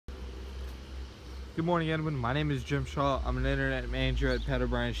Good morning, Edwin. My name is Jim Shaw. I'm an internet manager at Pat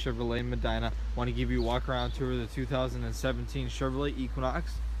O'Brien Chevrolet in Medina. I want to give you a walk around tour of the 2017 Chevrolet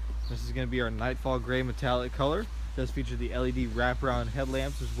Equinox. This is going to be our Nightfall Gray metallic color. It does feature the LED wraparound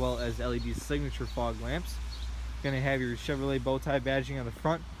headlamps as well as LED signature fog lamps. You're going to have your Chevrolet bow tie badging on the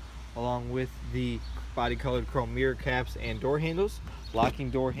front along with the body colored chrome mirror caps and door handles. Locking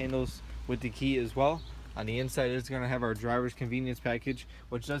door handles with the key as well. On the inside, it's going to have our driver's convenience package,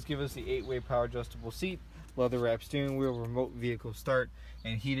 which does give us the 8-way power adjustable seat, leather wrapped steering wheel, remote vehicle start,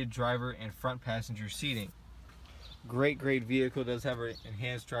 and heated driver and front passenger seating. Great vehicle. Does have our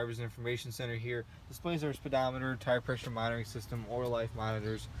enhanced driver's information center here. Displays our speedometer, tire pressure monitoring system, oil life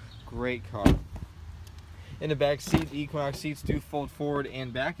monitors. Great car. In the back seat, the Equinox seats do fold forward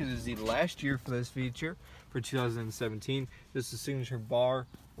and back. It is the last year for this feature for 2017. This is the signature bar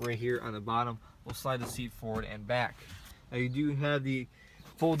right here on the bottom. We'll slide the seat forward and back. Now you do have the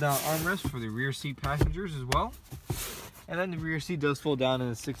fold down armrest for the rear seat passengers as well. And then the rear seat does fold down in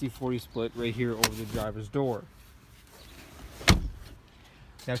a 60-40 split right here over the driver's door.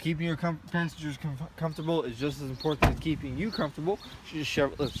 Now keeping your passengers comfortable is just as important as keeping you comfortable.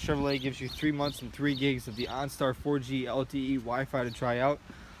 Chevrolet gives you 3 months and 3 gigs of the OnStar 4G LTE Wi-Fi to try out.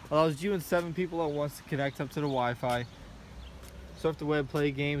 Allows you and 7 people at once to connect up to the Wi-Fi. Surf the web,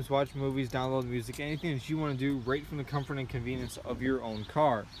 play games, watch movies, download music, anything that you want to do right from the comfort and convenience of your own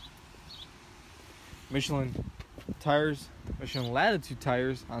car. Michelin tires, Michelin Latitude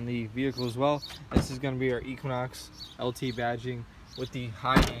tires on the vehicle as well. This is going to be our Equinox LT badging with the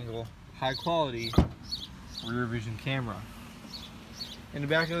high angle, high quality rear vision camera. In the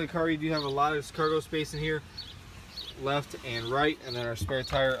back of the car, you do have a lot of cargo space in here, left and right, and then our spare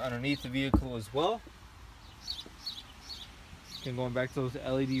tire underneath the vehicle as well. Again, going back to those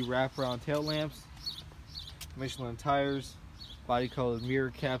LED wraparound tail lamps, Michelin tires, body colored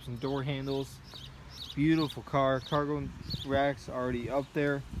mirror caps and door handles. Beautiful car. Cargo racks already up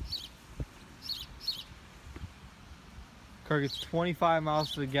there. Car gets 25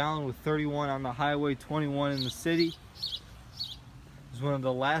 miles to the gallon with 31 on the highway, 21 in the city. It's one of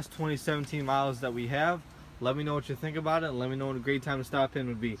the last 2017 miles that we have. Let me know what you think about it. Let me know what a great time to stop in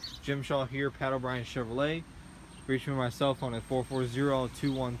would be. Jim Shaw here, Pat O'Brien Chevrolet. Reach me on my cell phone at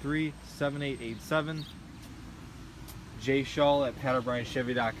 440-213-7887.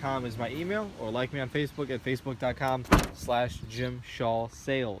 jshaw@patobrienchevy.com is my email, or like me on Facebook at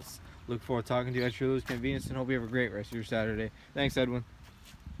facebook.com/JimShawSales. Look forward to talking to you at your convenience, and hope you have a great rest of your Saturday. Thanks, Edwin.